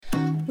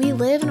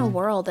live in a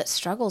world that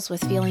struggles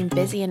with feeling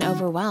busy and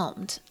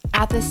overwhelmed.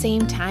 At the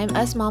same time,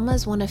 us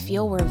mamas want to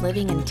feel we're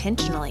living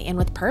intentionally and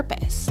with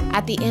purpose.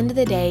 At the end of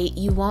the day,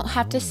 you won't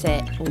have to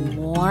sit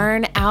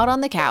worn out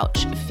on the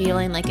couch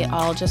feeling like it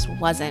all just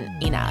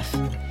wasn't enough.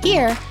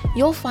 Here,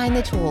 you'll find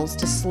the tools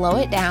to slow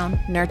it down,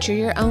 nurture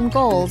your own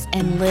goals,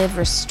 and live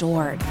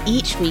restored.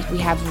 Each week, we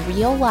have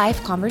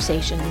real-life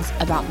conversations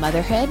about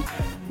motherhood,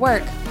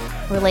 work,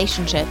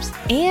 relationships,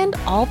 and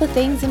all the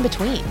things in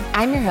between.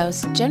 I'm your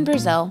host, Jen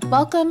Brazil.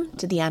 Welcome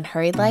to the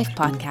Unhurried Life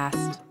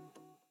Podcast.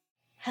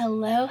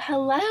 Hello,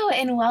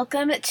 and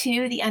welcome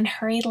to the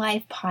Unhurried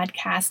Life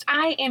Podcast.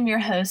 I am your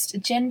host,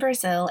 Jen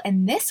Brazil,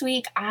 and this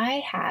week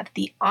I have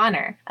the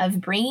honor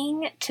of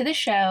bringing to the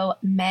show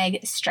Meg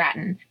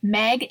Stratton.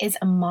 Meg is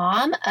a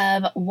mom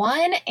of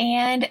one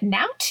and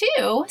now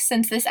two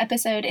since this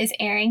episode is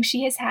airing.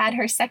 She has had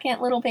her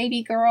second little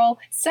baby girl.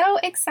 So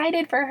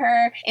excited for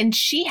her. And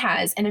she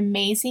has an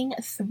amazing,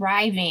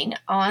 thriving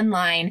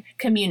online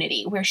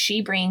community where she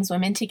brings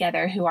women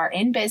together who are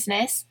in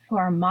business, who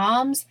are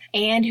moms,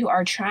 and who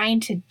are trying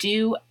to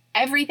do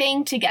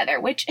everything together,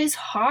 which is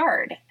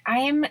hard. I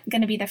am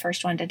going to be the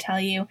first one to tell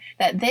you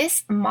that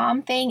this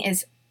mom thing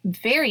is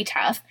very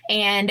tough,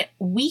 and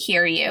we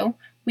hear you.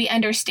 We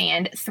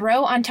understand.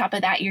 Throw on top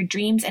of that your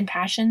dreams and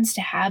passions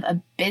to have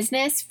a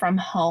business from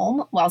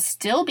home while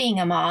still being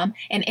a mom,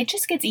 and it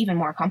just gets even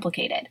more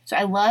complicated. So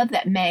I love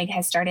that Meg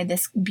has started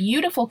this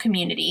beautiful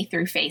community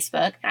through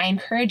Facebook. I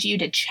encourage you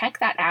to check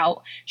that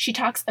out. She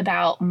talks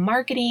about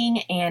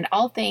marketing and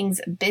all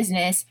things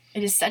business.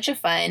 It is such a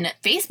fun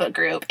Facebook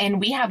group, and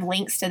we have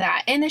links to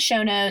that in the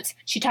show notes.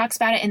 She talks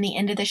about it in the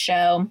end of the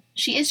show.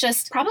 She is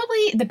just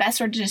probably the best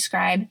word to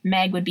describe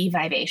Meg would be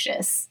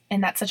vivacious.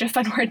 And that's such a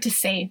fun word to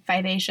say,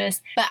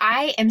 vivacious. But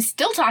I am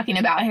still talking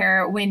about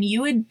her when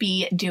you would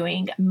be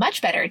doing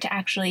much better to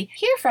actually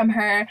hear from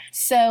her.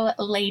 So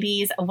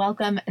ladies,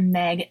 welcome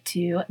Meg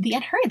to the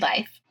Unhurried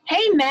Life.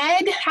 Hey,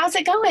 Meg, how's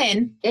it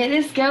going? It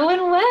is going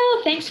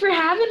well. Thanks for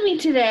having me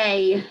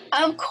today.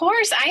 Of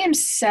course, I am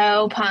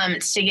so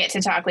pumped to get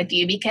to talk with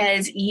you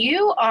because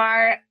you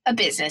are a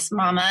business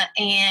mama,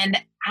 and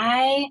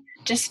I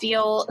just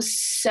feel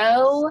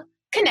so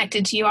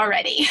connected to you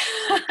already.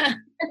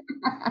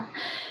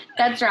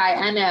 That's right.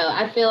 I know.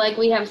 I feel like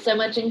we have so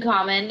much in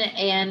common,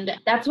 and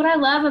that's what I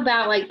love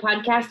about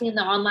podcasting in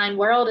the online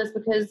world is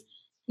because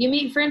you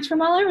meet friends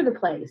from all over the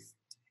place.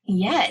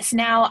 Yes.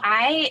 Now,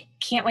 I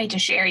can't wait to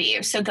share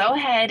you. So go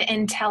ahead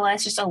and tell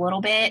us just a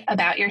little bit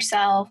about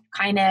yourself,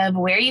 kind of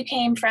where you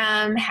came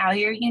from, how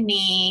you're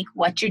unique,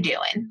 what you're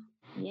doing.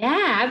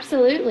 Yeah,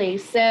 absolutely.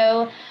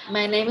 So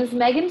my name is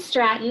Meg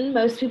Stratton.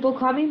 Most people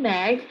call me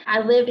Meg. I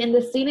live in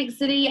the scenic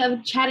city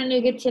of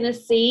Chattanooga,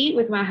 Tennessee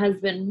with my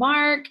husband,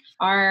 Mark,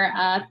 our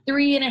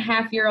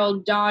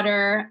 3.5-year-old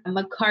daughter,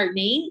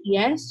 McCartney.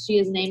 Yes, she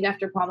is named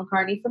after Paul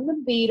McCartney from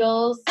the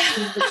Beatles.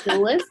 She's the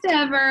coolest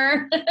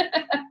ever.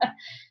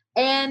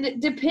 And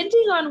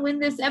depending on when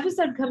this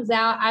episode comes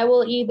out, I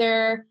will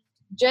either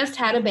just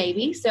had a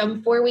baby. So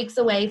I'm 4 weeks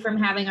away from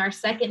having our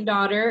second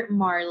daughter,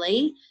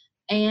 Marley.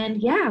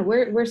 And yeah,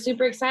 we're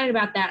super excited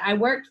about that. I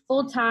worked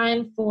full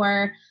time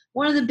for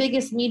one of the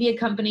biggest media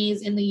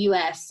companies in the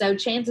U.S. So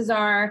chances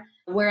are,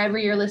 wherever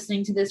you're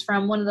listening to this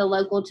from, one of the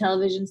local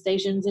television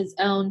stations is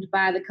owned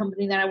by the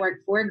company that I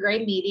work for,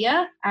 Gray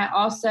Media. I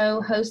also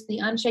host the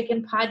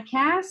Unshaken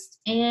podcast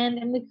and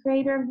am the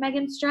creator of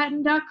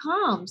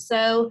MeganStratton.com.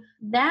 So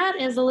that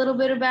is a little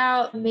bit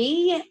about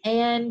me.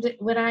 And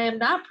when I am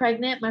not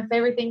pregnant, my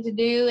favorite thing to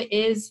do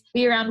is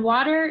be around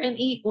water and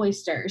eat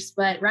oysters.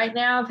 But right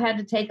now I've had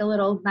to take a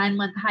little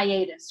 9-month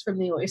hiatus from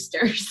the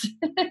oysters.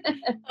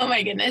 Oh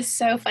my goodness.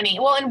 So funny.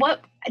 Well, and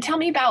tell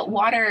me about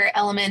water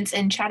elements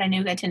in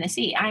Chattanooga,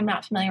 Tennessee. I'm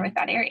not familiar with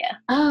that area.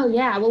 Oh,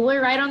 yeah. Well,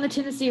 we're right on the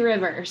Tennessee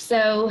River.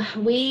 So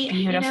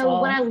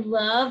Beautiful. What I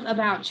love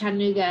about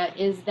Chattanooga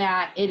is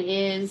that it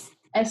is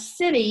a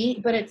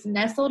city, but it's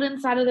nestled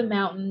inside of the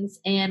mountains,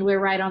 and we're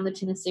right on the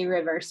Tennessee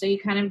River. So you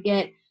kind of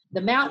get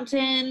the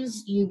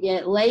mountains, you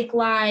get lake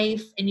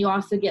life, and you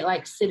also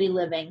get city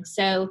living.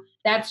 So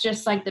that's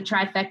just the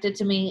trifecta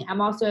to me.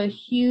 I'm also a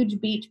huge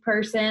beach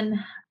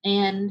person.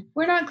 And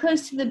we're not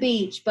close to the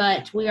beach,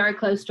 but we are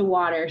close to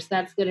water, so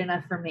that's good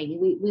enough for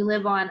me. We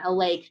live on a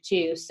lake,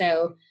 too,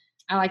 so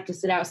I like to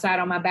sit outside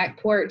on my back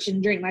porch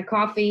and drink my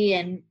coffee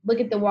and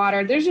look at the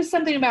water. There's just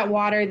something about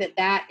water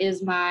that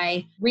is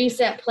my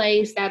reset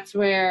place. That's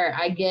where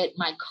I get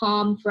my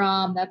calm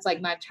from. That's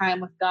my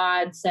time with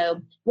God.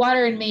 So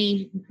water and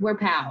me, we're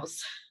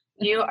pals.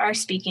 You are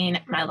speaking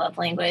my love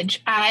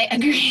language. I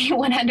agree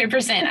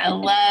 100%. I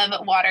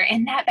love water,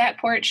 and that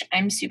back porch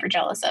I'm super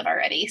jealous of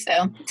already.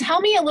 So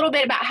tell me a little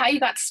bit about how you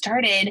got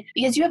started,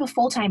 because you have a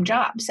full-time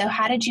job. So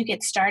how did you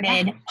get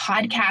started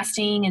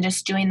podcasting and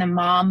just doing the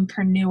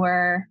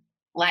mompreneur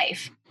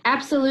life?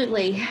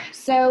 Absolutely.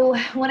 So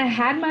when I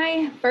had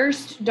my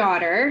first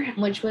daughter,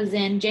 which was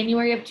in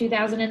January of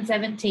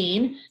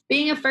 2017,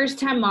 being a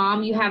first-time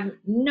mom, you have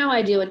no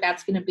idea what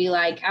that's going to be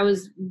like. I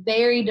was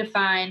very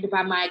defined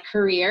by my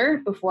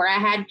career. Before I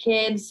had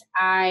kids,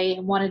 I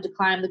wanted to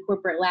climb the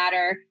corporate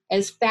ladder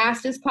as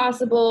fast as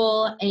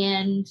possible,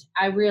 and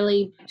I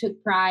really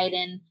took pride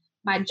in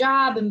my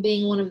job and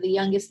being one of the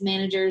youngest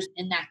managers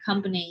in that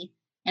company.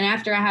 And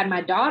after I had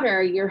my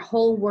daughter, your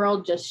whole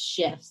world just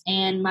shifts.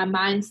 And my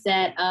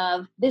mindset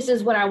of this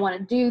is what I want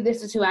to do,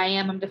 this is who I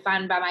am, I'm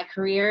defined by my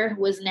career,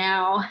 was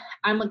now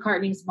I'm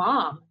McCartney's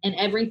mom. And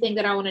everything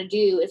that I want to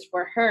do is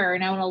for her.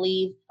 And I want to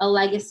leave a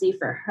legacy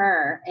for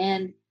her.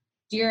 And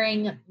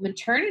during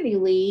maternity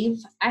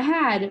leave, I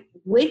had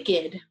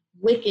wicked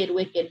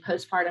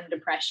postpartum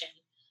depression.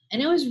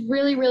 And it was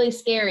really, really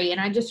scary. And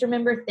I just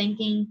remember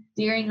thinking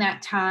during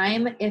that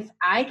time, if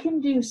I can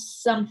do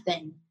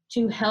something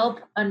to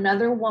help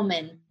another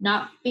woman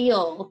not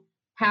feel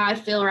how I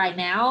feel right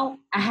now,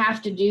 I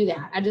have to do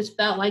that. I just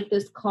felt like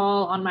this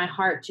call on my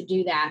heart to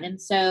do that. And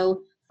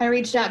so I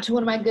reached out to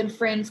one of my good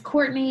friends,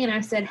 Courtney, and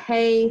I said,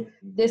 hey,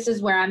 this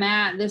is where I'm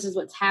at. This is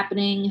what's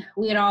happening.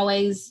 We had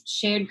always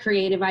shared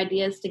creative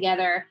ideas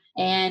together.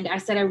 And I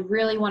said, I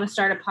really want to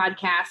start a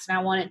podcast and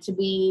I want it to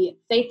be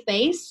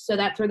faith-based. So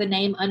that's where the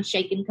name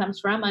Unshaken comes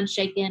from.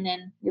 Unshaken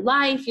in your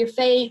life, your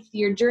faith,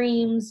 your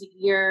dreams,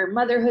 your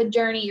motherhood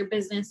journey, your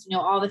business,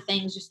 all the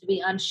things, just to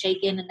be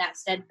unshaken in that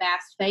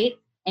steadfast faith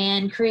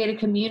and create a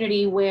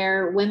community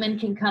where women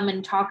can come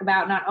and talk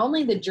about not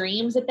only the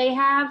dreams that they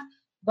have,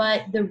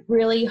 but the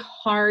really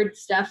hard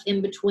stuff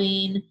in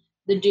between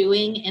the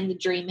doing and the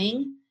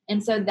dreaming.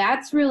 And so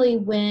that's really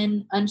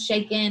when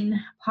Unshaken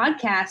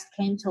podcast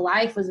came to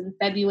life, was in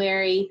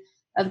February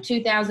of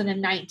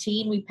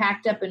 2019. We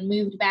packed up and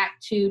moved back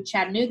to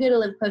Chattanooga to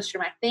live closer to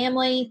my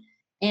family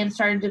and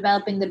started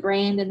developing the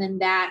brand. And then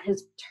that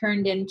has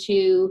turned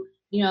into,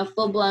 a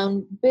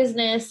full-blown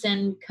business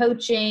and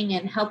coaching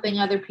and helping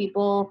other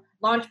people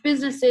launch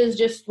businesses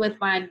just with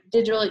my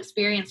digital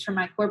experience from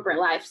my corporate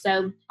life.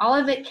 So all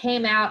of it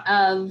came out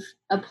of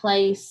a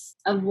place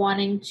of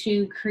wanting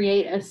to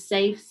create a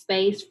safe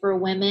space for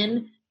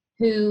women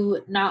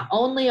who not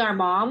only are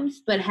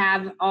moms, but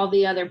have all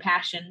the other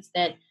passions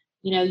that,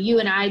 you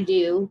and I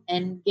do,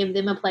 and give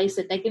them a place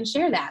that they can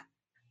share that.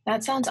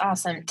 That sounds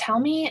awesome. Tell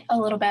me a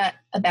little bit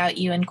about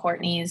you and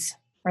Courtney's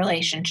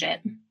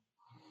relationship.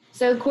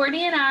 So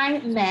Courtney and I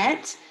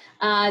met.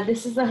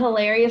 This is a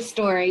hilarious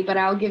story, but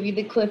I'll give you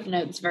the Cliff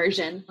Notes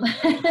version.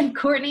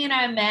 Courtney and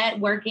I met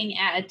working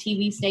at a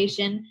TV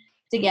station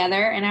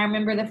together. And I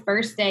remember the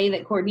first day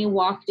that Courtney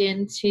walked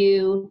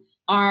into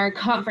our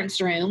conference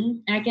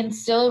room. And I can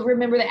still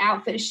remember the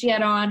outfit she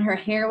had on. Her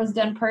hair was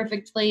done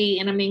perfectly.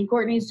 And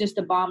Courtney's just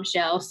a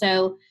bombshell.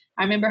 So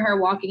I remember her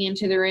walking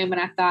into the room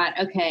and I thought,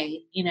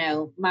 okay,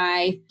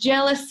 my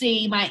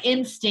jealousy, my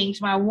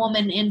instinct, my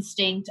woman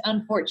instinct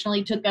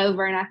unfortunately took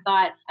over. And I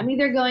thought, I'm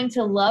either going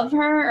to love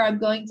her or I'm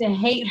going to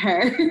hate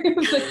her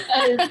because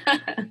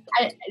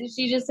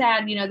she just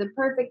had, the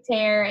perfect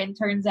hair. And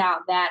turns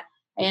out that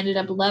I ended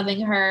up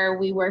loving her.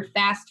 We were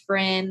fast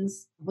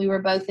friends. We were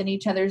both in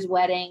each other's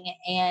wedding.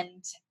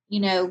 And,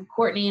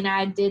 Courtney and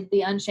I did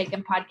the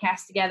Unshaken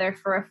podcast together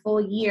for a full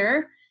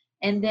year.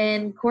 And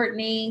then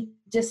Courtney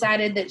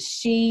decided that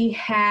she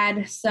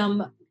had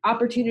some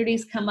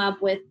opportunities come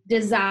up with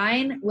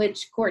design,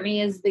 which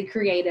Courtney is the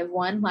creative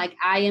one. Like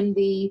I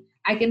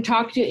can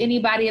talk to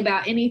anybody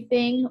about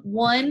anything,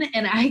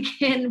 and I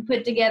can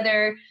put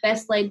together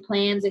best laid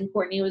plans. And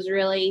Courtney was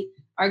really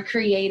our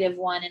creative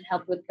one and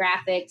helped with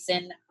graphics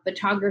and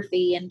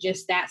photography and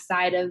just that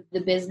side of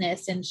the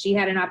business. And she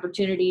had an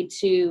opportunity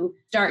to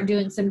start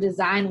doing some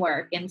design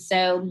work. And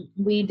so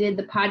we did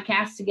the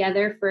podcast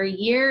together for a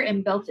year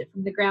and built it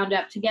from the ground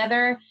up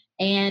together.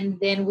 And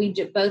then we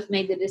both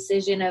made the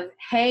decision of,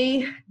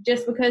 hey,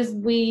 just because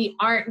we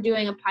aren't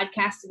doing a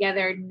podcast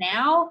together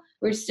now,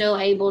 we're still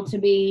able to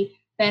be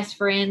best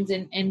friends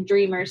and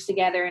dreamers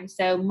together. And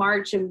so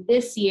March of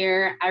this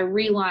year, I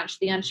relaunched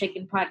the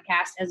Unshaken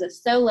podcast as a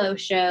solo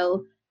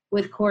show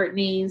with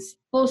Courtney's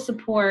full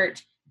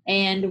support.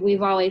 And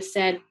we've always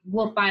said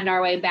we'll find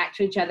our way back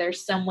to each other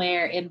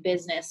somewhere in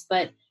business.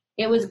 But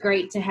it was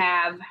great to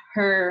have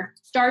her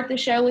start the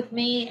show with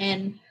me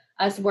and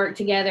us work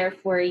together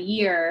for a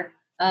year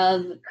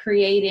of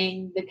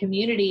creating the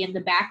community and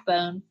the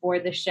backbone for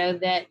the show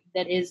that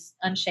is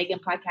Unshaken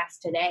Podcast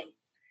today.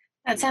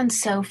 That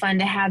sounds so fun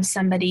to have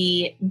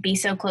somebody be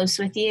so close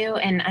with you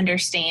and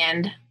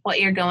understand what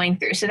you're going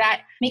through. So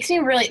that makes me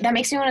want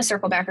to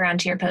circle back around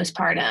to your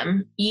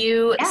postpartum.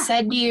 You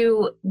said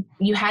you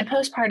had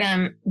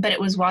postpartum, but it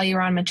was while you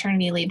were on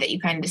maternity leave that you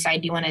kind of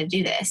decided you wanted to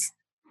do this,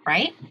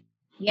 right?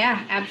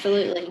 Yeah,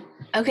 absolutely.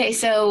 Okay,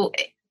 so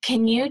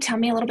can you tell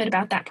me a little bit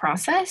about that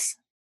process?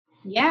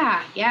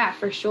 Yeah,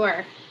 for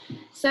sure.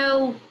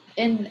 So,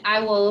 and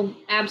I will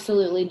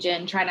absolutely,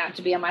 Jen, try not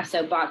to be on my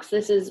soapbox.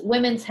 This is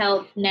women's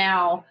health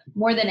now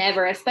more than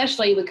ever,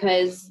 especially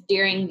because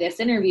during this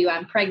interview,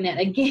 I'm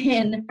pregnant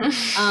again.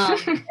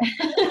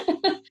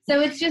 So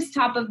it's just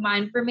top of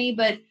mind for me.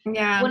 But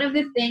Yeah. one of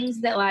the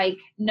things that like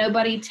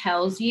nobody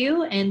tells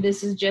you, and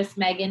this is just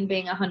Megan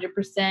being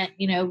 100%,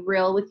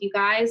 real with you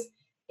guys,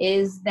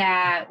 is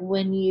that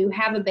when you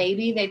have a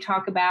baby, they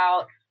talk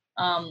about,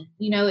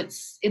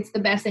 it's the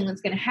best thing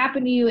that's going to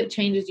happen to you. It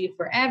changes you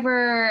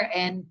forever.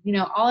 And,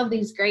 all of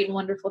these great and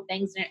wonderful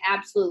things. And it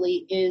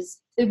absolutely is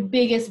the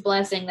biggest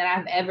blessing that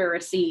I've ever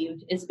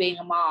received is being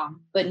a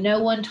mom. But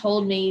no one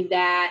told me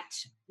that,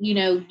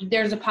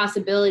 there's a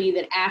possibility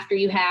that after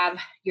you have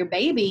your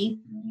baby,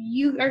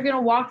 you are going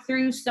to walk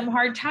through some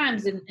hard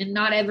times, and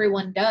not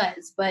everyone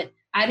does. But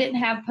I didn't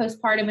have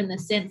postpartum in the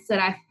sense that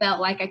I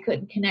felt like I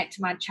couldn't connect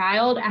to my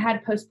child. I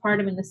had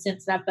postpartum in the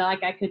sense that I felt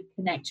like I could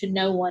connect to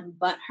no one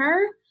but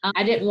her.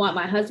 I didn't want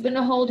my husband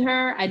to hold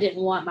her. I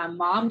didn't want my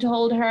mom to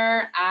hold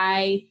her.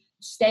 I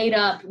stayed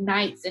up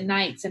nights and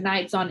nights and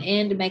nights on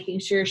end making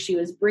sure she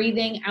was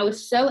breathing. I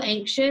was so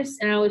anxious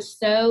and I was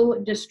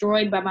so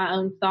destroyed by my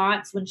own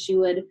thoughts when she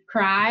would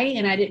cry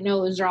and I didn't know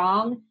what was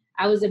wrong.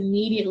 I was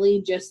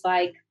immediately just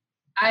like,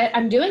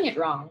 I'm doing it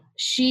wrong.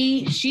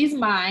 She's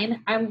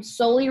mine. I'm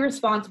solely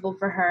responsible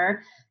for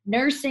her.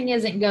 Nursing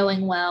isn't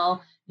going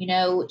well.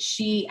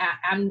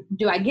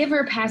 Do I give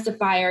her a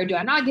pacifier? Do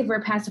I not give her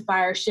a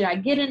pacifier? Should I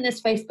get in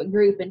this Facebook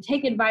group and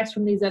take advice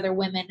from these other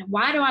women?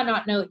 Why do I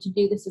not know what to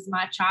do? This is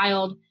my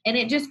child. And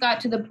it just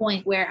got to the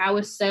point where I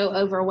was so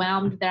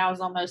overwhelmed that I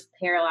was almost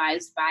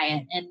paralyzed by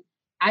it. And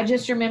I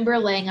just remember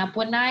laying up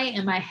one night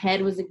and my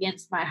head was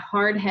against my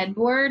hard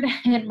headboard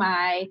and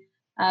my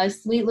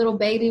sweet little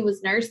baby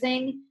was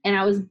nursing and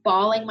I was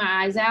bawling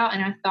my eyes out.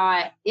 And I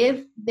thought,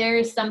 if there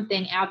is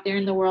something out there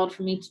in the world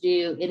for me to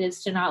do, it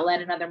is to not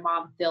let another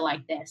mom feel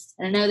like this.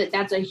 And I know that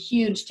that's a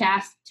huge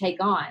task to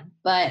take on,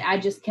 but I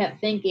just kept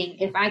thinking,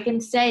 if I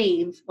can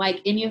save like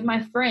any of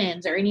my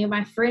friends or any of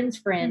my friends'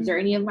 friends or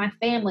any of my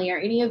family or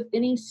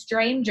any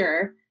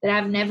stranger that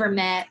I've never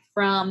met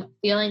from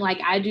feeling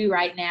like I do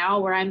right now,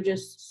 where I'm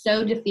just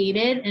so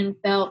defeated and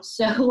felt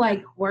so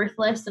like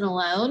worthless and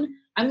alone,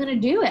 I'm going to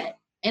do it.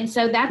 And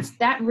so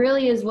that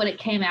really is what it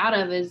came out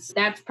of. Is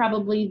that's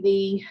probably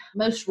the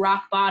most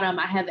rock bottom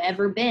I have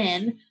ever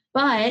been,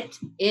 but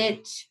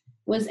it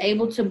was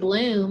able to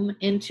bloom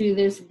into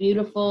this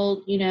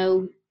beautiful,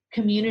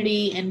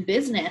 community and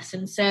business.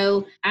 And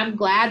so I'm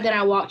glad that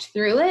I walked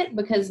through it,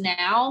 because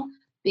now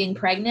being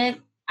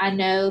pregnant, I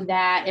know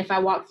that if I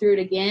walk through it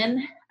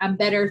again, I'm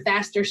better,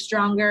 faster,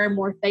 stronger,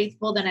 more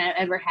faithful than I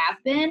ever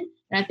have been.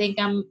 And I think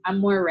I'm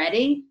more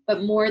ready,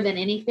 but more than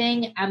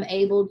anything, I'm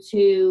able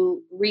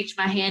to reach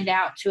my hand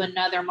out to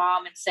another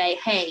mom and say,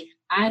 hey,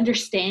 I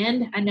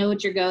understand. I know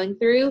what you're going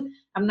through.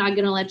 I'm not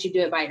going to let you do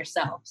it by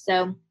yourself.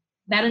 So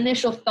that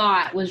initial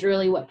thought was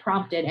really what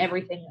prompted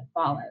everything that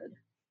followed.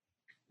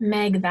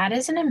 Meg, that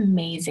is an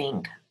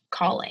amazing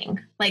calling.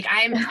 Like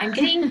I'm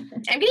getting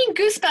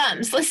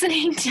goosebumps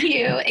listening to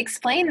you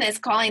explain this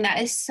calling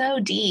that is so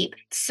deep.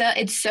 So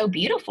it's so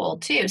beautiful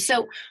too.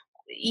 So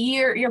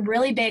you're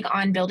really big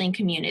on building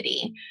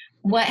community.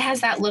 What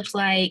has that looked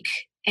like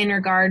in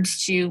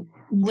regards to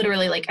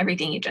literally like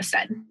everything you just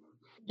said?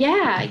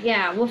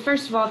 Yeah. Well,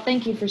 first of all,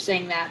 thank you for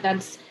saying that.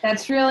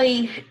 That's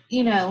really,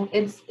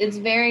 it's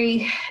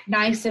very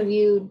nice of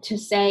you to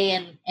say,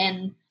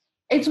 and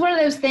it's one of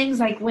those things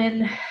like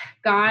when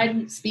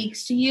God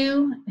speaks to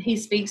you, he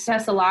speaks to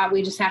us a lot.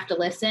 We just have to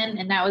listen.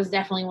 And that was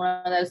definitely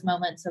one of those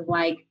moments of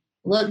like,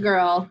 look,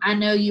 girl, I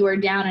know you are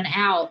down and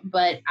out,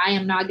 but I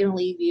am not going to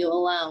leave you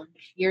alone.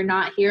 You're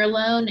not here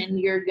alone, and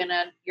you're going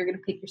to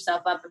pick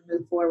yourself up and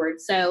move forward.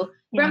 So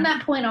from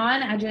that point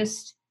on,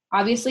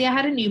 obviously I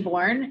had a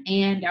newborn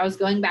and I was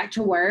going back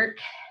to work.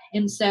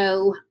 And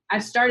so I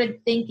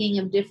started thinking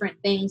of different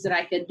things that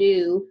I could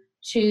do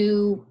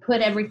to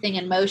put everything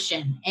in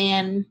motion.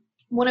 And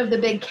one of the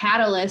big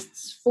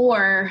catalysts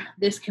for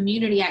this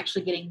community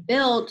actually getting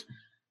built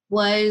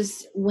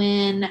was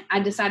when I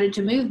decided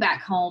to move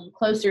back home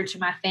closer to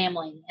my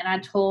family. And I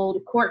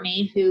told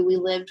Courtney, who we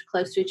lived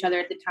close to each other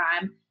at the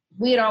time,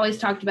 we had always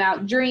talked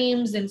about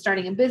dreams and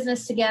starting a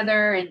business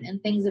together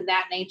and things of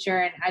that nature.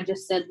 And I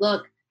just said,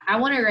 look, I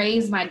want to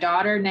raise my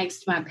daughter next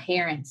to my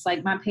parents.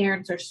 Like, my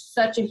parents are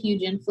such a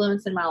huge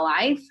influence in my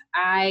life.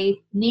 I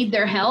need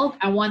their help.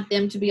 I want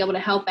them to be able to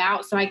help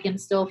out so I can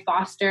still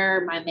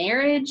foster my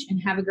marriage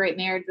and have a great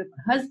marriage with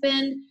my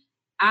husband.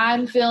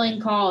 I'm feeling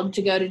called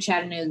to go to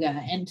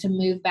Chattanooga and to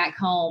move back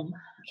home.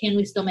 Can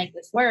we still make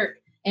this work?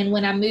 And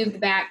when I moved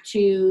back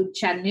to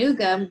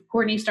Chattanooga,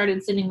 Courtney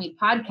started sending me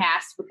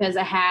podcasts because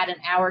I had an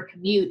hour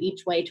commute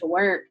each way to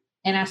work.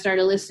 And I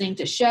started listening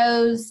to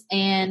shows.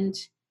 And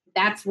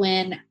that's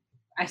when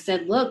I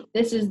said, look,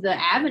 this is the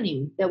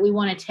avenue that we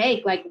want to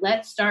take. Like,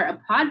 let's start a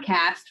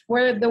podcast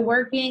for the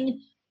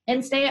working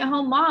and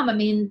stay-at-home mom. I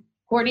mean,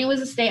 Courtney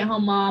was a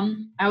stay-at-home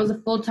mom. I was a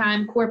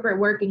full-time corporate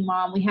working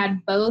mom. We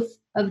had both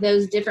of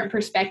those different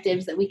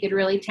perspectives that we could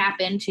really tap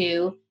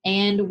into.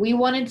 And we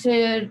wanted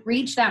to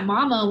reach that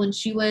mama when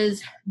she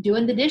was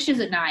doing the dishes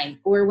at night,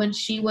 or when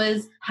she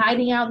was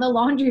hiding out in the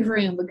laundry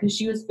room because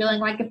she was feeling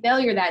like a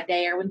failure that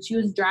day, or when she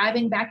was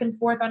driving back and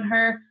forth on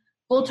her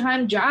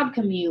full-time job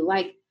commute.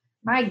 Like,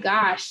 my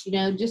gosh,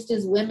 just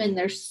as women,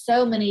 there's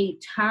so many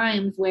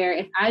times where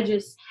if I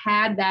just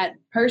had that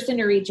person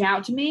to reach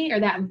out to me or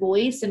that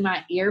voice in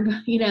my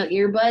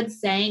earbuds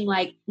saying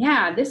like,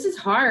 yeah, this is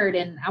hard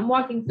and I'm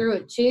walking through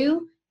it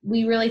too,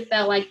 we really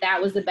felt like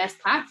that was the best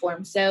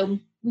platform. So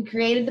we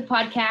created the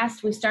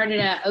podcast. We started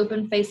an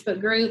open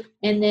Facebook group.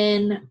 And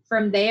then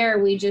from there,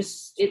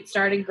 it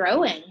started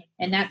growing.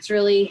 And that's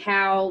really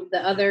how the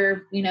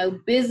other,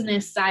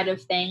 business side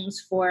of things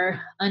for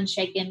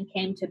Unshaken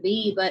came to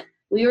be. But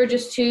we were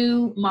just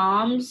two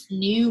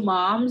new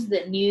moms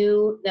that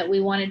knew that we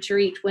wanted to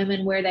reach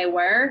women where they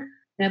were,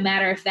 no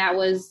matter if that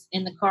was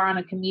in the car on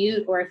a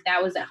commute or if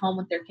that was at home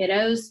with their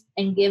kiddos,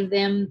 and give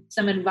them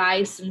some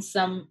advice and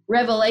some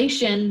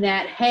revelation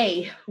that,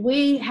 hey,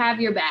 we have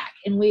your back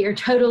and we are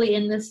totally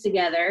in this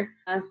together.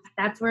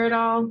 That's where it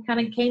all kind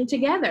of came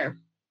together.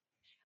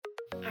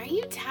 Are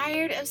you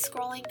tired of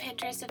scrolling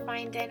Pinterest to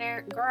find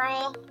dinner?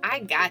 Girl,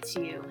 I got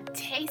you.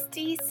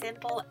 Tasty,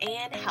 simple,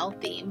 and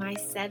healthy. My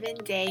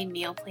 7-day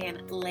meal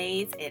plan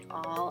lays it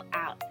all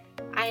out.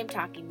 I am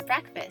talking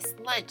breakfast,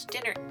 lunch,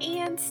 dinner,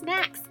 and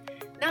snacks,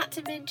 not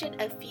to mention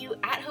a few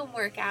at-home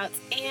workouts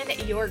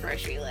and your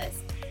grocery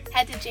list.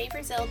 Head to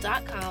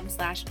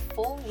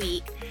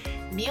jbrazil.com/full-week.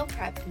 Meal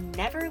prep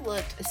never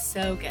looked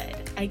so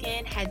good.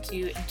 Again, head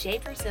to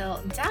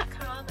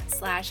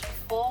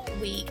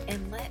jbrazil.com/full-week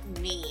and let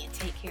me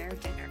take care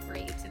of dinner for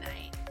you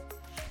tonight.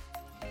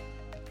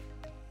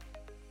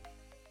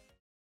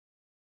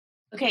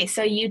 Okay,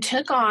 so you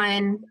took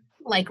on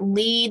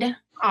lead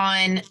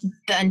on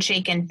the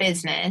Unshaken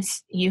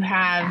business. You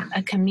have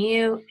a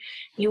commute,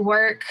 you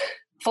work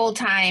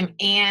full-time,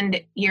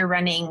 and you're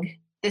running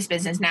this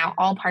business now,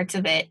 all parts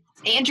of it,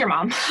 and your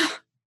mom.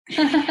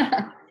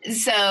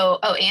 So,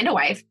 and a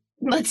wife.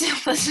 Let's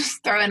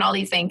just throw in all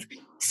these things.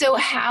 So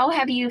how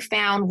have you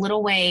found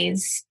little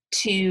ways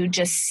to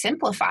just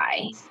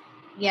simplify?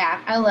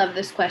 Yeah, I love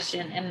this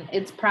question. And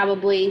it's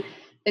probably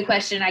the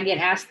question I get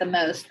asked the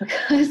most,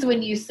 because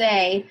when you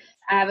say,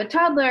 I have a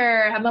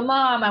toddler, I'm a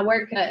mom, I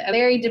work a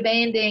very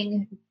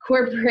demanding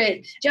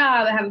corporate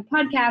job, I have a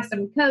podcast,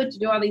 I'm a coach,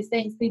 do all these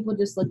things, people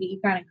just look at you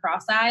kind of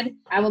cross-eyed.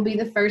 I will be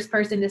the first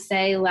person to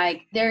say,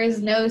 there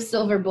is no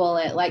silver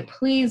bullet.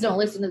 Please don't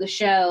listen to the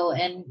show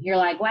and you're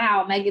like,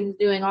 wow, Megan's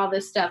doing all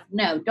this stuff.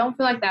 No, don't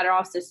feel like that at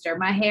all, sister.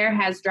 My hair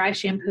has dry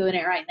shampoo in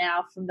it right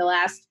now from the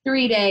last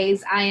 3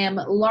 days. I am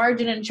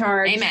large and in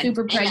charge, Amen.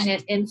 super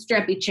pregnant, in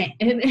stretchy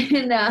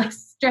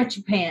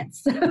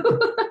pants.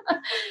 So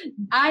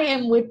I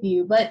am with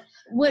you. But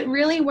what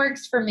really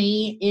works for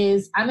me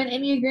is I'm an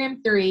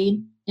Enneagram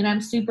 3 and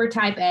I'm super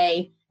type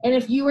A. And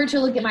if you were to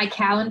look at my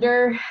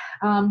calendar,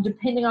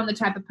 depending on the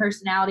type of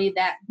personality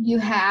that you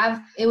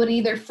have, it would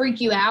either freak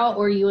you out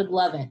or you would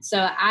love it. So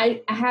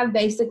I have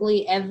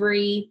basically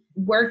every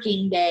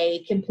working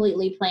day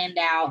completely planned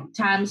out.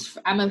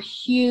 I'm a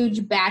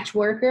huge batch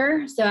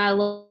worker, so I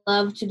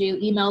love to do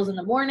emails in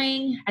the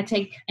morning. I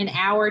take an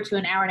hour to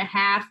an hour and a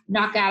half,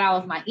 knock out all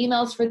of my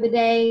emails for the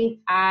day.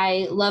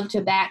 I love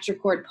to batch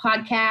record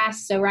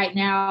podcasts. So right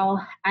now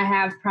I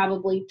have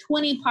probably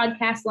 20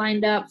 podcasts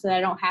lined up so that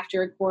I don't have to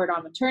record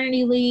on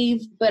maternity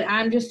leave. But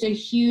I'm just a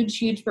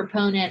huge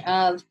proponent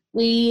of,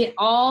 we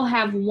all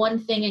have one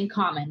thing in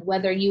common,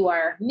 whether you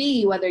are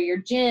me, whether you're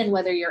Jen,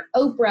 whether you're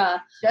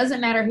Oprah, doesn't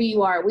matter who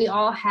you are, we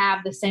all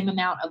have the same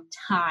amount of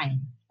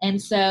time.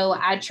 And so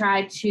I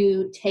try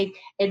to take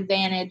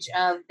advantage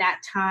of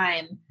that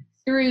time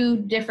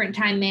through different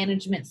time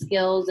management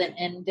skills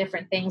and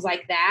different things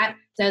like that,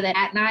 so that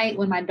at night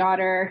when my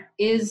daughter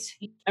is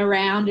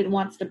around and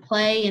wants to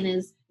play and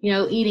is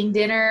eating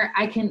dinner,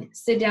 I can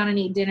sit down and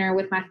eat dinner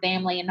with my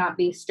family and not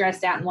be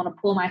stressed out and want to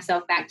pull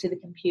myself back to the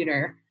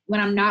computer. When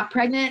I'm not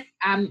pregnant,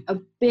 I'm a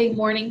big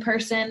morning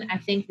person. I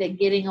think that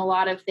getting a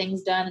lot of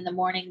things done in the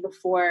morning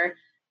before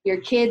your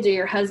kids or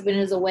your husband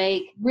is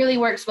awake really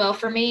works well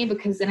for me,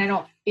 because then I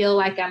don't feel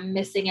like I'm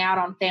missing out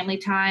on family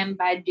time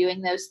by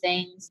doing those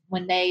things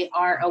when they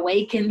are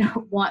awake and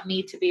want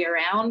me to be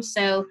around.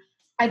 So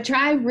I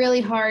try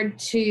really hard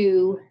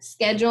to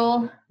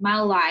schedule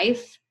my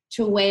life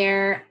to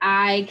where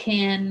I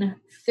can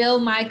fill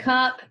my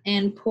cup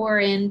and pour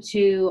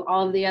into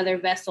all of the other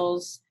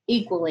vessels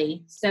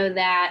equally, so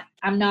that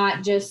I'm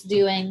not just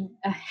doing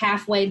a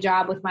halfway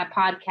job with my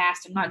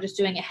podcast. I'm not just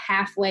doing a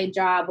halfway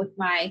job with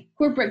my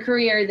corporate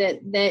career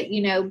that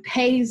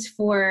pays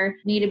for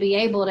me to be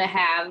able to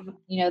have,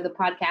 the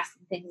podcast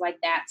and things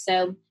like that.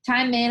 So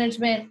time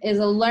management is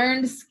a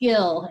learned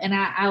skill, and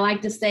I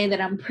like to say that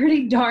I'm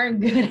pretty darn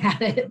good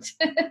at it.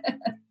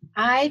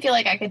 I feel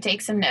like I could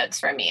take some notes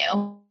from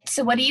you.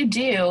 So what do you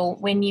do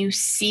when you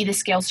see the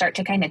scale start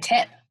to kind of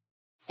tip?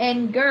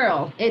 And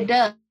girl, it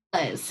does.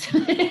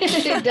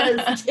 It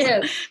does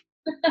tip.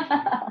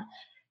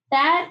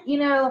 That,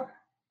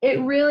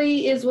 it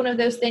really is one of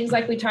those things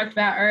like we talked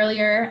about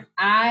earlier.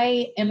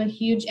 I am a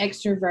huge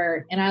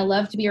extrovert and I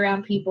love to be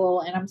around people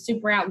and I'm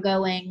super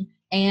outgoing.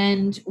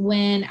 And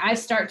when I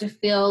start to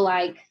feel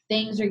like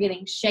things are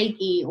getting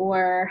shaky,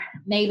 or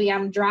maybe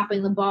I'm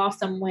dropping the ball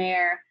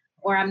somewhere,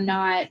 or I'm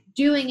not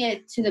doing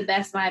it to the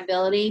best of my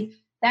ability,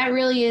 that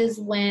really is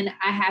when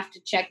I have to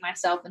check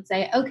myself and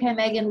say, okay,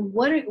 Megan,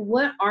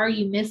 what are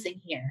you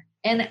missing here?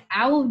 And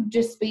I will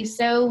just be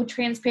so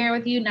transparent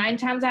with you. 9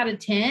 times out of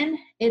 10,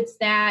 it's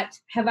that,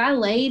 have I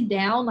laid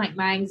down like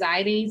my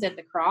anxieties at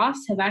the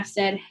cross? Have I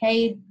said,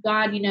 hey,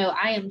 God,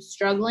 I am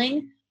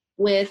struggling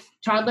with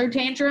toddler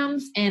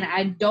tantrums and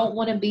I don't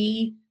want to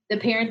be the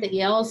parent that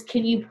yells,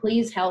 can you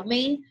please help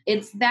me?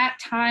 It's that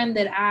time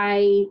that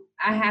I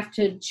have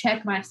to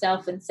check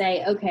myself and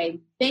say,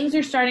 okay, things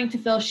are starting to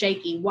feel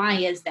shaky. Why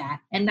is that?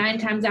 And 9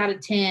 times out of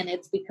 10,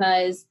 it's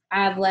because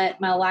I've let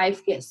my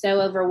life get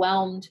so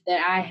overwhelmed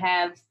that I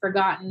have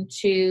forgotten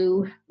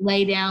to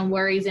lay down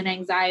worries and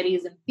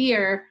anxieties and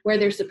fear where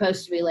they're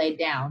supposed to be laid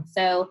down.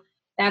 So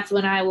that's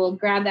when I will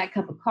grab that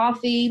cup of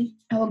coffee.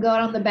 I will go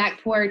out on the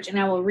back porch and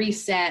I will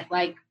reset.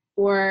 Like,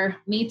 for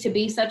me to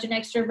be such an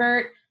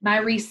extrovert, my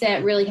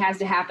reset really has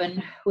to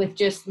happen with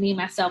just me,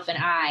 myself, and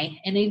I.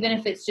 And even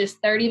if it's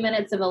just 30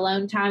 minutes of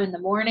alone time in the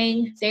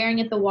morning,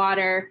 staring at the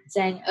water,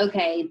 saying,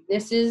 okay,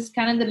 this is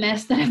kind of the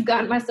mess that I've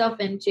gotten myself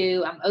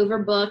into. I'm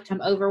overbooked.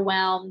 I'm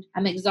overwhelmed.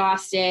 I'm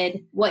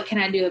exhausted. What can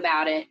I do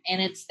about it? And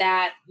it's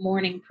that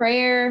morning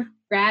prayer,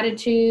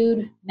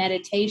 gratitude,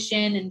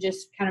 meditation, and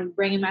just kind of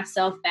bringing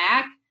myself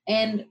back.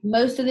 And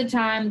most of the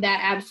time that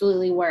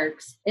absolutely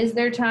works. Is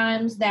there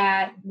times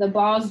that the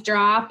balls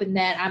drop and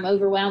that I'm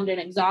overwhelmed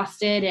and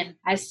exhausted and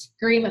I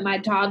scream at my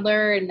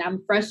toddler and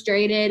I'm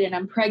frustrated and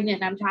I'm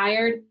pregnant and I'm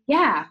tired?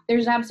 Yeah,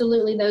 there's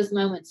absolutely those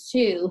moments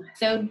too.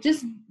 So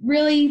just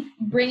really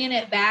bringing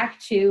it back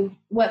to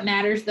what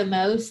matters the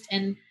most.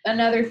 And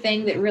another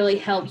thing that really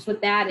helps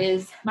with that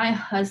is my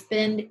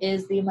husband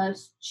is the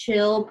most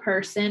chill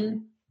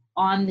person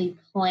on the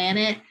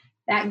planet.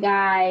 That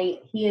guy,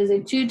 he is a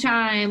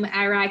 2-time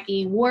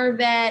Iraqi war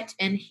vet,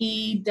 and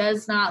he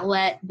does not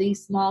let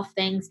these small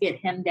things get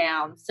him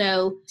down.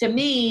 So to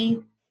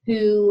me,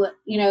 who,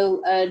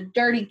 a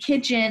dirty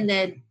kitchen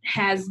that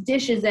has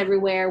dishes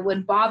everywhere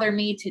would bother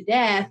me to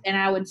death, and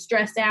I would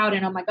stress out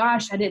and, oh my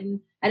gosh, I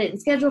didn't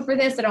schedule for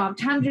this. I don't have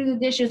time to do the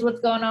dishes.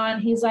 What's going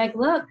on? He's like,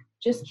 look,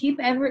 just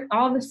keep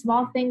all the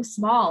small things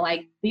small.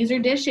 Like, these are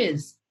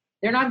dishes.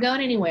 They're not going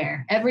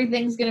anywhere.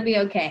 Everything's going to be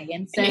okay.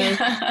 And so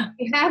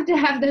you have to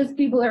have those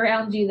people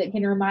around you that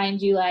can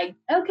remind you, like,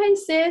 okay,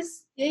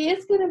 sis,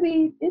 it's going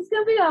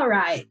to be all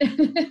right.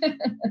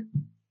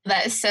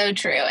 That is so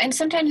true. And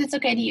sometimes it's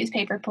okay to use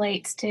paper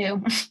plates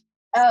too.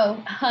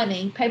 Oh,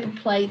 honey, paper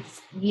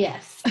plates.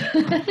 Yes.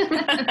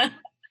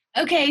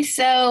 Okay,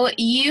 so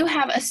you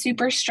have a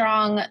super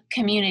strong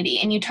community,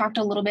 and you talked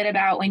a little bit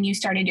about when you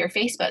started your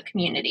Facebook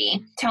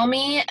community. Tell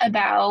me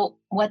about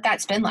what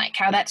that's been like,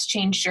 how that's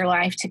changed your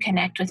life to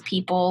connect with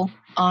people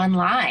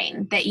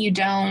online that you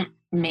don't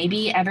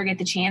maybe ever get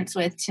the chance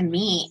to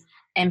meet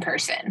in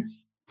person.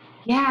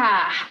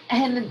 Yeah,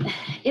 and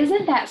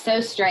isn't that so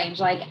strange?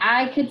 Like,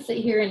 I could sit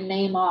here and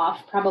name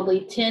off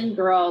probably 10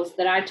 girls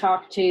that I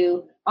talk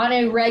to on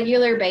a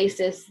regular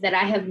basis that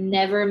I have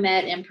never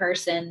met in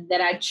person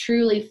that I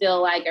truly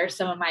feel like are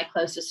some of my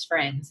closest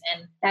friends.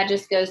 And that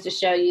just goes to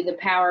show you the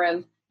power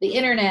of the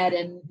internet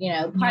and,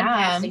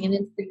 podcasting and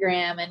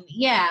Instagram. And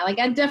like,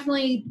 I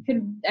definitely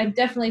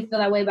feel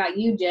that way about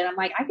you, Jen. I'm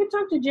like, I could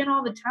talk to Jen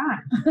all the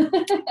time.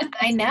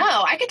 I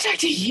know. I could talk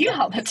to you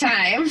all the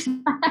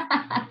time.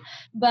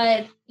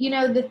 But,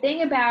 the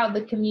thing about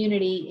the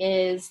community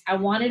is I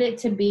wanted it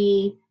to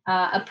be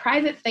a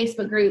private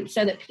Facebook group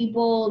so that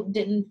people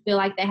didn't feel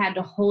like they had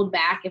to hold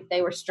back if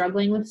they were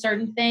struggling with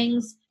certain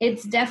things.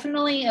 It's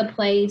definitely a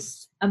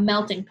place, a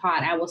melting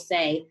pot, I will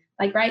say.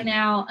 Like right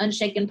now,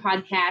 Unshaken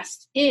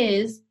Podcast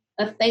is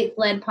a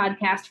faith-led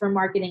podcast for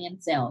marketing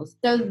and sales.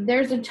 So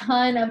there's a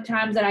ton of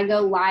times that I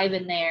go live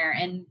in there,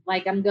 and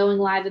like I'm going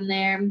live in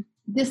there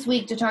this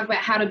week to talk about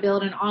how to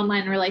build an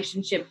online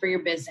relationship for your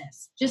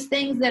business. Just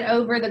things that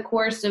over the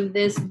course of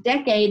this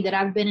decade that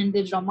I've been in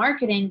digital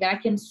marketing that I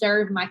can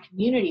serve my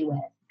community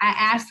with. I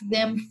ask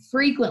them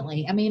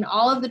frequently. I mean,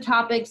 all of the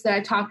topics that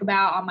I talk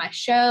about on my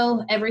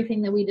show,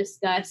 everything that we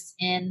discuss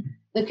in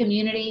the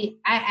community,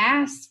 I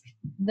ask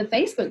the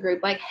Facebook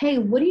group, like, hey,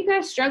 what are you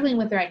guys struggling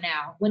with right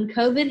now? When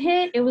COVID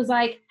hit, it was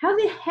like, how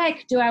the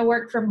heck do I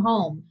work from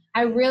home?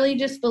 I really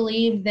just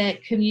believe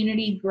that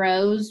community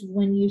grows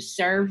when you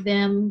serve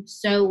them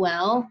so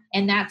well.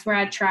 And that's where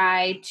I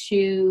try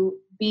to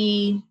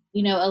be,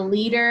 a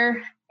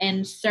leader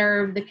and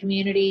serve the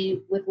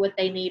community with what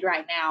they need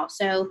right now.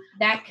 So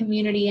that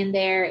community in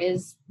there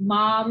is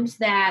moms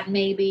that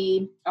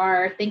maybe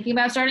are thinking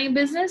about starting a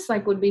business,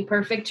 like would be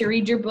perfect to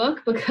read your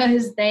book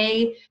because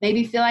they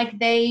maybe feel like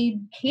they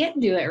can't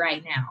do it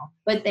right now.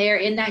 But they're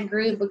in that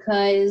group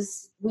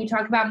because we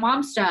talk about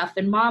mom stuff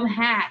and mom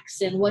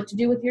hacks and what to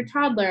do with your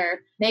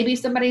toddler. Maybe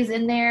somebody's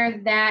in there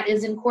that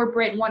is in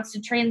corporate and wants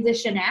to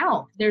transition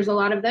out. There's a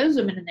lot of those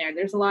women in there.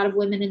 There's a lot of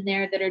women in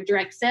there that are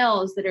direct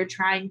sales that are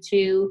trying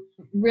to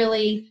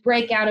really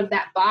break out of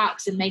that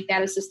box and make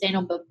that a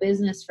sustainable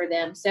business for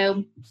them.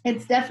 So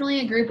it's definitely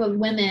a group of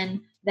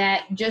women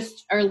that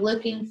just are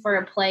looking for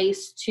a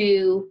place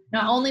to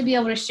not only be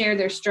able to share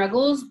their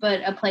struggles, but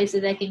a place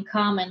that they can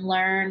come and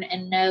learn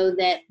and know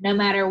that no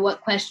matter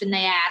what question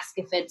they ask,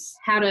 if it's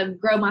how to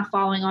grow my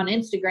following on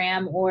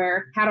Instagram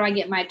or how do I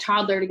get my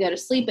toddler to go to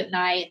sleep at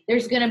night,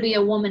 there's going to be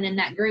a woman in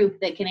that group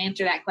that can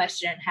answer that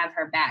question and have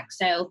her back.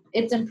 So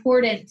it's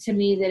important to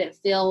me that it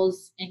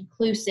feels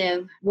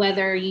inclusive,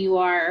 whether you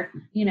are,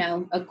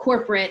 a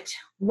corporate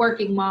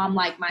working mom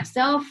like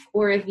myself,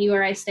 or if you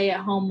are a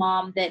stay-at-home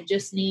mom that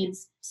just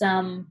needs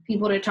some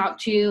people to talk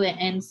to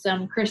and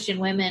some Christian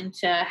women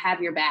to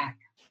have your back.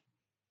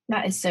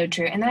 That is so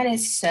true. And that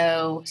is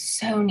so,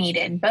 so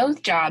needed.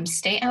 Both jobs,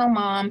 stay-at-home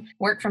mom,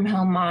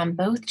 work-from-home mom,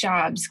 both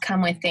jobs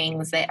come with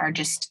things that are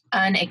just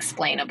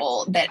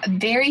unexplainable, that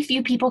very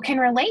few people can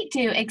relate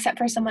to except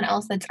for someone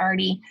else that's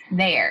already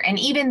there. And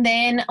even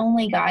then,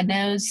 only God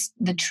knows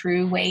the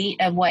true weight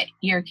of what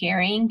you're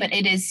carrying. But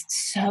it is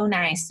so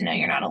nice to know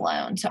you're not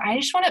alone. So I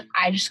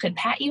just could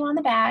pat you on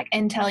the back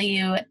and tell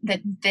you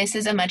that this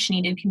is a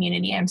much-needed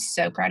community. I'm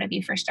so proud of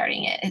you for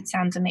starting it. It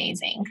sounds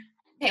amazing.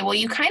 Okay, well,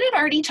 you kind of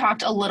already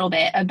talked a little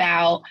bit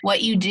about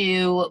what you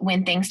do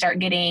when things start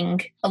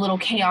getting a little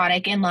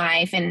chaotic in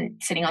life and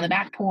sitting on the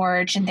back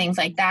porch and things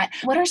like that.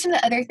 What are some of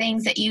the other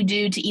things that you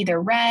do to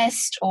either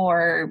rest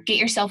or get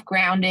yourself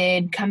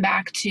grounded, come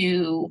back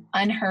to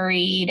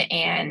unhurried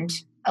and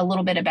a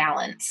little bit of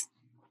balance?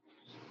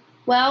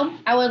 Well,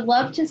 I would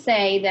love to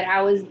say that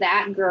I was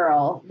that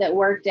girl that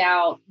worked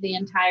out the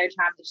entire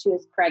time that she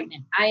was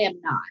pregnant. I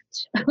am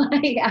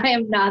not. I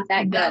am not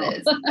that girl. That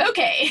is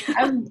okay.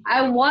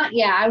 I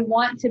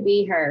want to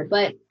be her,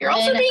 but you're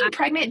also being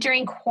pregnant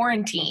during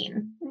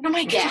quarantine. Oh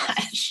my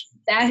gosh.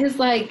 That has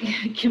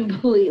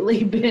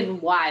completely been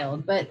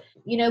wild. But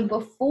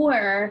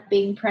before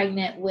being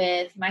pregnant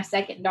with my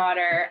second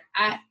daughter,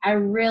 I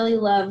really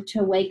love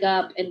to wake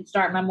up and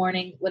start my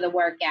morning with a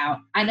workout.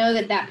 I know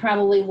that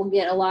probably will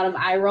get a lot of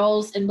eye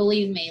rolls, and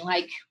believe me,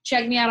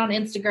 check me out on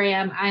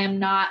Instagram. I am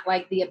not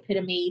the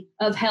epitome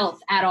of health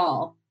at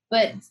all.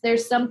 But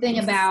there's something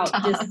about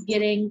just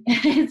getting,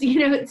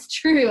 it's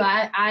true.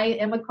 I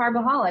am a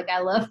carbaholic. I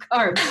love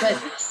carbs,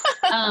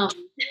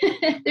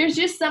 but there's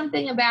just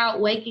something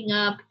about waking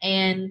up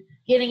and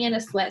getting in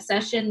a sweat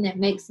session that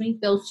makes me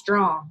feel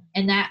strong.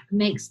 And that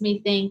makes me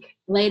think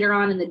later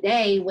on in the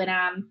day when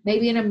I'm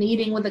maybe in a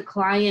meeting with a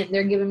client,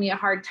 they're giving me a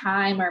hard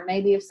time, or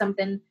maybe if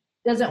something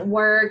doesn't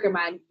work, or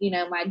my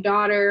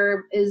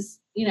daughter is,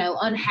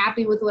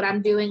 unhappy with what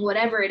I'm doing,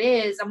 whatever it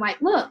is, I'm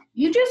like, look,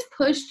 you just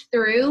pushed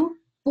through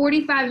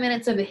 45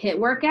 minutes of a HIIT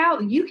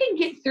workout. You can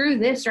get through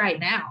this right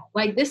now.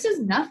 This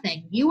is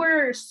nothing. You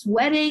were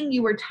sweating.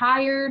 You were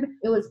tired.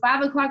 It was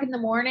 5:00 in the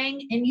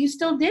morning and you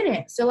still did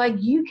it. So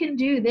you can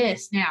do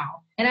this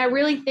now. And I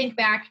really think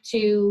back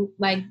to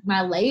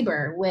my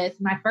labor with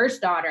my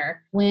first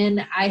daughter.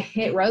 When I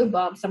hit road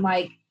bumps, I'm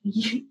like,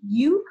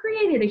 you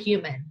created a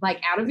human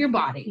out of your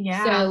body.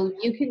 Yeah. So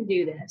you can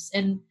do this.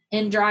 And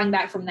drawing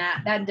back from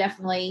that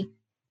definitely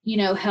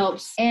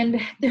helps.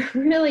 And there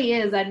really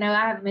is, I know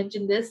I have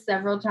mentioned this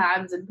several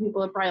times and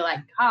people are probably like,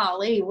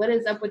 golly, what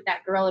is up with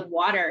that girl in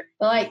water?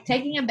 But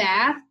taking a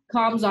bath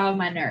calms all of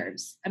my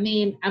nerves. I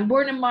mean, I'm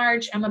born in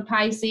March. I'm a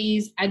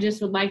Pisces. I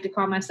just would like to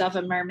call myself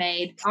a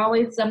mermaid.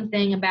 Always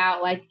something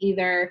about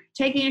either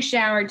taking a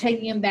shower,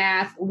 taking a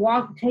bath,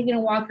 taking a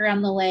walk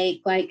around the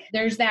lake.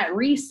 There's that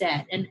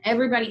reset, and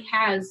everybody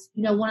has,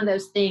 one of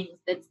those things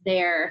that's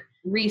their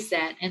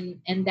reset. And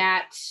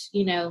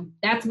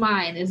that's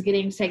mine, is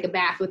getting to take a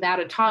bath without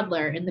a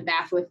toddler in the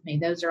bath with me.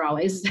 Those are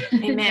always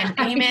amen.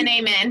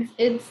 Amen.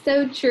 It's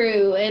so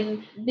true.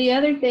 And the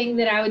other thing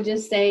that I would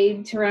just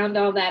say to round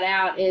all that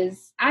out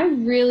is I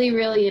really,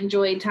 really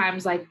enjoy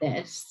times like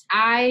this.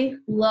 I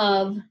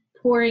love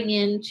pouring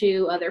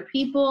into other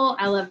people.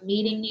 I love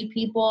meeting new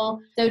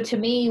people. So to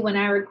me, when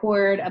I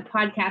record a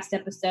podcast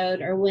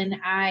episode, or when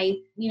I,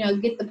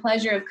 get the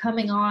pleasure of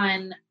coming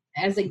on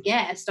as a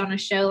guest on a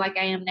show like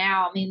I am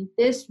now, I mean,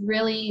 this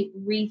really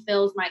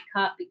refills my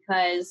cup,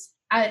 because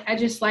I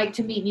just like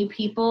to meet new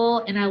people,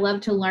 and I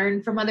love to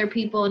learn from other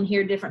people and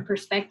hear different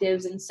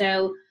perspectives. And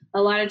so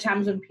a lot of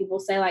times when people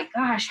say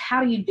gosh,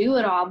 how do you do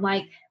it all? I'm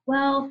like,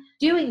 well,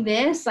 doing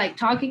this,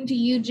 talking to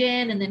you,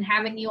 Jen, and then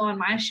having you on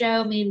my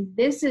show, I mean,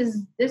 this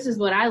is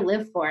what I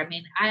live for. I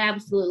mean, I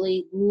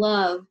absolutely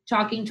love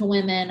talking to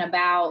women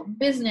about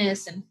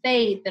business and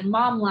faith and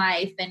mom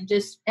life and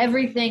just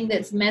everything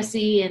that's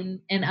messy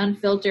and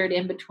unfiltered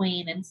in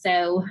between. And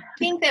so I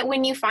think that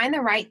when you find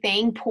the right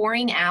thing,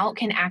 pouring out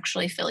can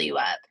actually fill you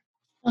up.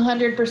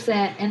 100%.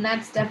 And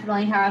that's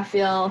definitely how I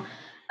feel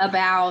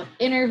about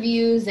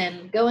interviews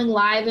and going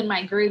live in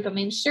my group. I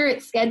mean, sure,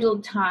 it's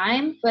scheduled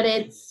time, but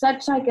it's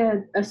such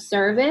a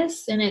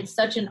service, and it's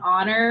such an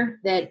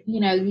honor that,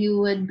 you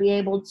would be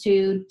able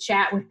to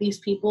chat with these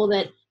people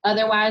that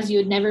otherwise you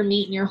would never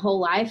meet in your whole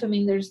life. I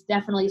mean, there's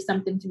definitely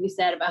something to be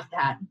said about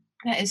that.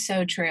 That is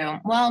so true.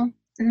 Well,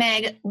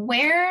 Meg,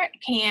 where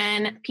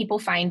can people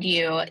find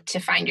you to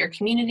find your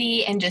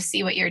community and just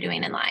see what you're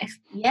doing in life?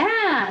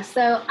 Yeah,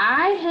 so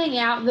I hang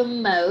out the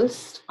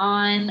most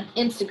on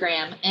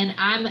Instagram, and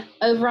I'm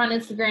over on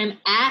Instagram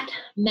at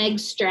Meg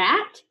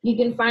Strat. You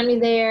can find me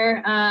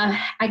there.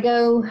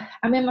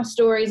 I'm in my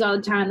stories all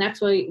the time.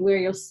 That's where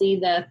you'll see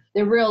the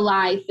real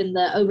life and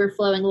the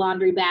overflowing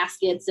laundry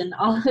baskets and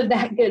all of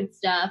that good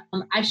stuff.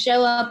 I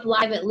show up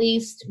live at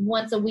least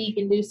once a week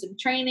and do some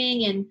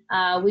training,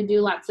 and we do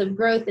lots of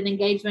growth and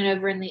engagement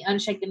over in the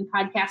Unshaken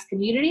podcast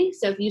community.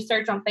 So if you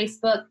search on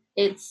Facebook,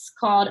 it's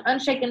called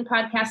Unshaken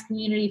Podcast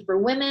Community for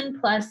Women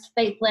plus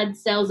Faith-Led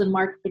Sales and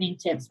Marketing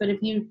Tips. But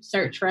if you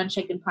search for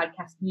Unshaken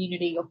Podcast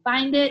Community, you'll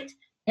find it.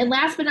 And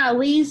last but not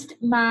least,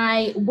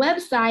 my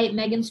website,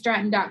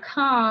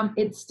 meganstratton.com,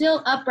 it's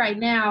still up right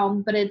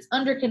now, but it's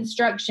under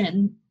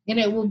construction. And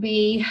it will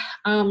be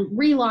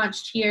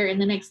relaunched here in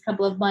the next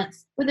couple of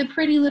months with a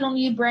pretty little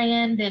new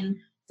brand and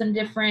some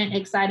different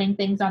exciting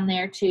things on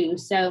there too.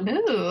 So,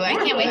 ooh, I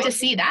can't wait to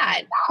see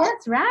that.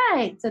 That's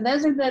right. So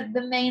those are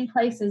the main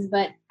places,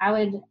 but I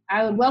would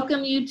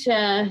welcome you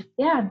to,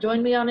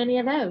 join me on any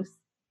of those.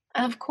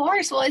 Of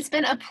course. Well, it's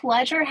been a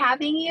pleasure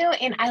having you,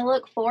 and I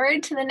look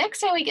forward to the next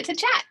time we get to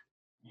chat.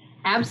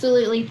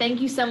 Absolutely.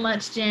 Thank you so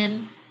much,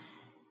 Jen.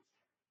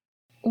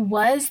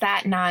 Was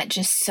that not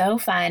just so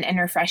fun and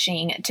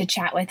refreshing to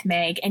chat with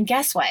Meg? And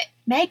guess what?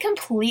 Meg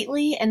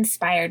completely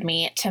inspired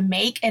me to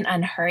make an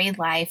Unhurried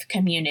Life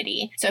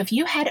community. So if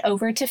you head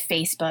over to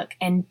Facebook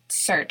and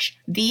search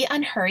the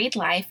Unhurried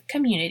Life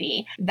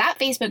community, that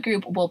Facebook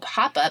group will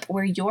pop up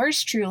where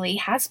yours truly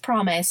has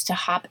promised to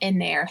hop in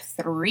there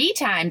 3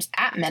 times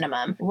at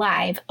minimum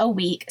live a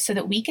week so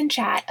that we can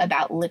chat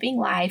about living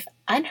life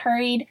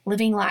unhurried,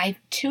 living life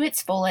to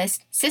its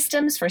fullest,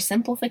 systems for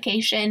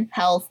simplification,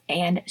 health,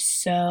 and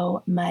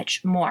so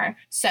much more.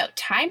 So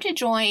time to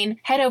join.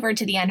 Head over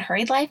to the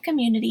Unhurried Life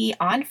community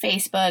on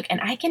Facebook, and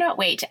I cannot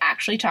wait to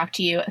actually talk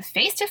to you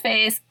face to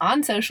face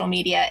on social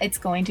media. It's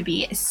going to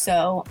be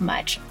so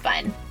much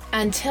fun.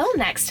 Until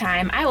next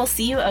time, I will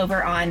see you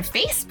over on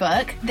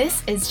Facebook.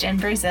 This is Jen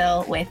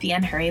Brazil with the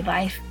Unhurried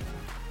Life.